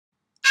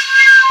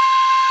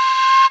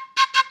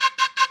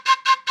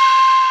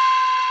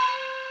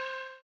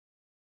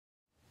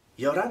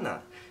Yorana.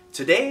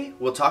 Today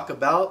we'll talk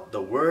about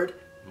the word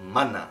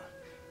mana.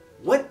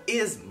 What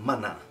is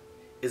mana?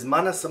 Is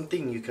mana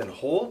something you can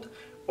hold,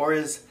 or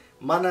is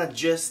mana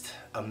just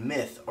a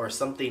myth or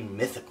something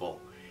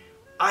mythical?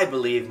 I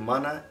believe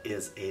mana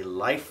is a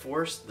life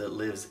force that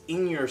lives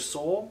in your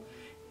soul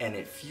and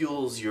it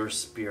fuels your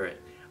spirit.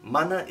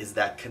 Mana is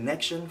that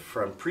connection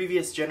from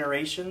previous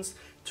generations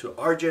to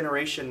our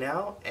generation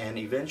now and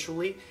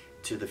eventually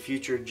to the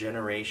future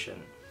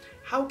generation.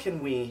 How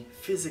can we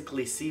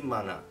physically see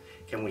mana?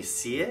 Can we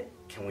see it?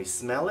 Can we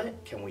smell it?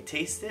 Can we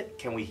taste it?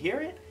 Can we hear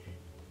it?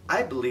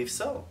 I believe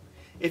so.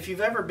 If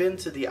you've ever been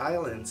to the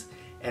islands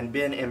and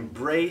been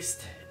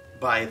embraced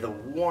by the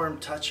warm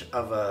touch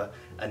of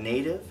a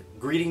native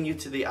greeting you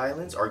to the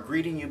islands or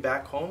greeting you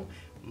back home,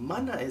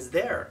 mana is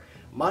there.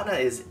 Mana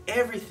is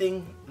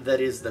everything that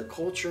is the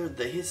culture,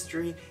 the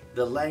history,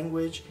 the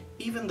language,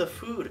 even the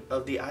food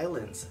of the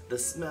islands, the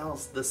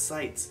smells, the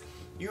sights.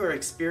 You are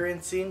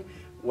experiencing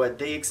what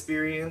they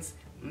experienced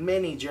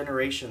many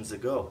generations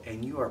ago,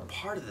 and you are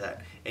part of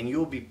that, and you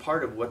will be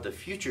part of what the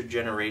future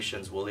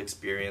generations will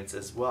experience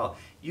as well.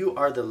 You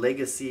are the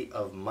legacy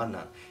of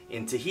mana.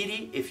 In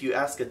Tahiti, if you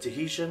ask a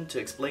Tahitian to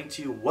explain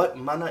to you what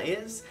mana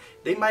is,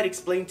 they might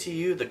explain to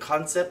you the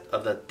concept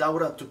of the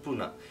taura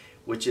tupuna,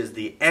 which is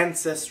the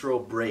ancestral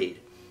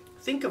braid.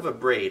 Think of a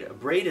braid. A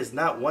braid is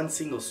not one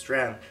single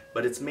strand,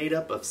 but it's made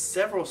up of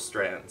several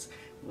strands.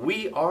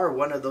 We are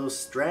one of those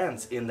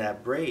strands in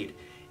that braid.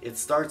 It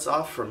starts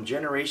off from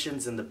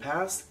generations in the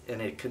past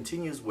and it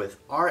continues with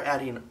our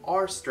adding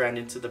our strand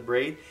into the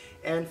braid,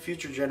 and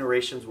future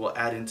generations will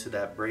add into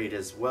that braid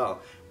as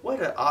well. What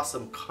an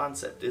awesome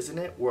concept, isn't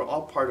it? We're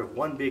all part of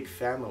one big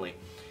family.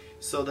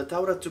 So the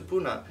taura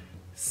tupuna,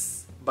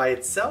 by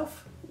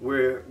itself,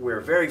 we're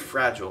very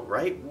fragile,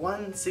 right?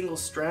 One single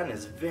strand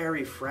is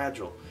very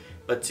fragile,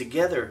 but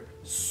together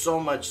so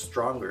much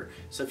stronger.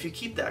 So if you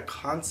keep that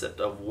concept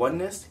of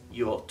oneness,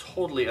 you'll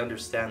totally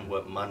understand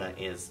what mana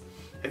is.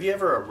 Have you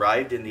ever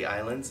arrived in the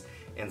islands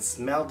and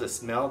smelled a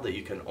smell that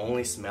you can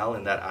only smell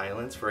in that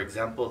islands? For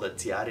example, the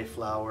tiare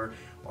flower,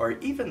 or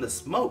even the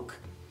smoke.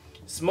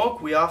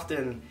 Smoke, we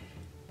often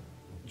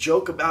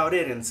joke about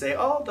it and say,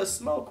 oh, the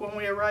smoke when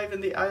we arrive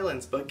in the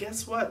islands. But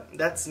guess what?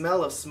 That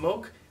smell of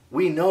smoke,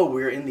 we know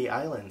we're in the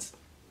islands.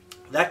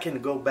 That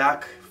can go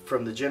back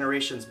from the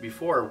generations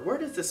before. Where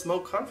does the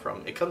smoke come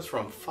from? It comes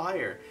from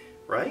fire,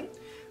 right?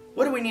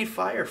 What do we need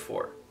fire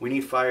for? We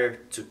need fire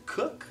to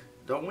cook,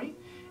 don't we?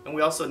 And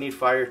we also need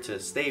fire to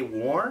stay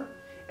warm,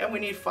 and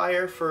we need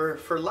fire for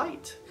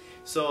light.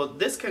 So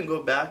this can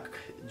go back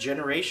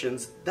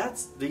generations.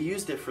 They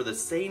used it for the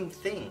same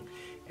thing.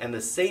 And the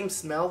same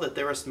smell that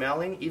they were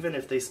smelling, even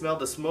if they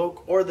smelled the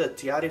smoke or the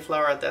tiare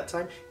flower at that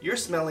time, you're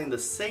smelling the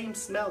same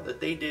smell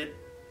that they did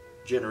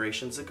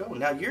generations ago.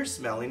 Now you're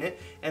smelling it,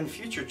 and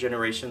future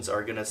generations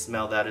are going to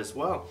smell that as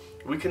well.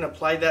 We can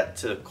apply that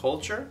to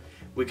culture.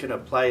 We can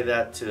apply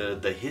that to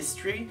the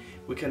history.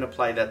 We can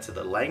apply that to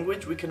the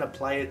language. We can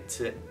apply it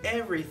to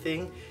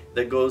everything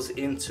that goes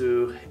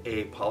into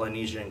a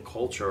Polynesian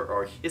culture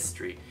or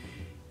history.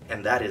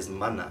 And that is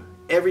mana.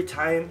 Every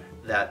time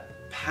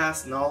that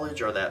past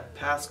knowledge or that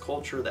past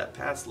culture, that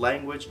past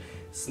language,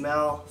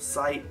 smell,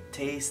 sight,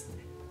 taste,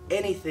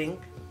 anything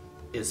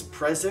is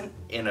present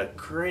in a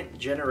current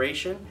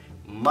generation,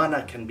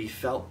 mana can be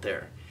felt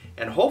there.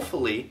 And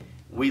hopefully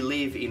we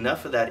leave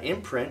enough of that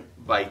imprint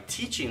by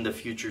teaching the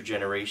future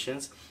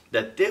generations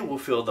that they will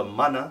feel the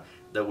mana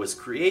that was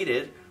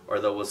created or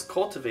that was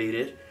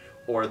cultivated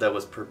or that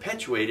was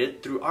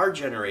perpetuated through our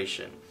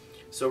generation.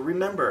 So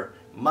remember,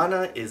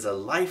 mana is a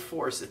life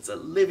force, it's a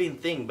living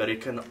thing, but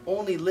it can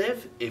only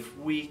live if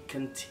we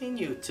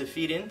continue to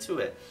feed into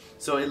it.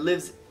 So it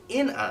lives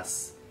in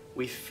us,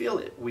 we feel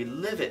it, we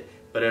live it,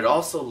 but it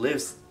also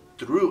lives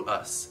through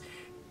us.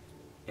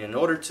 In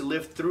order to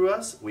live through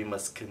us, we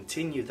must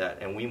continue that,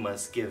 and we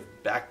must give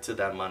back to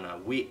that mana.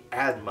 We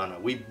add mana.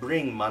 We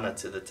bring mana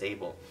to the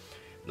table.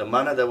 The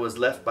mana that was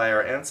left by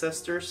our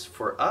ancestors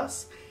for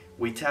us,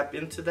 we tap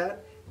into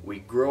that, we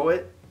grow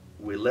it,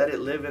 we let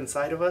it live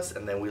inside of us,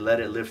 and then we let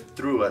it live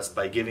through us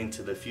by giving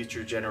to the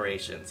future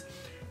generations.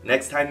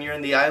 Next time you're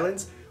in the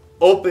islands,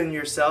 open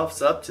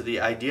yourselves up to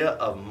the idea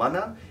of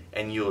mana,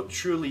 and you'll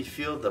truly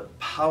feel the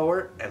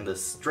power and the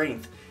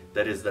strength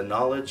that is the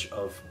knowledge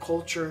of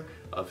culture,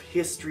 of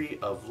history,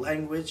 of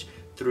language,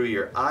 through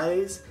your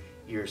eyes,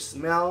 your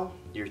smell,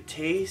 your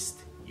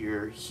taste,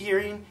 your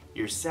hearing,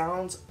 your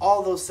sounds,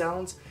 all those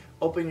sounds.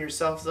 Open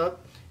yourselves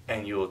up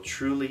and you'll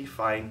truly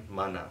find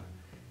mana.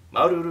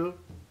 Māuruuru.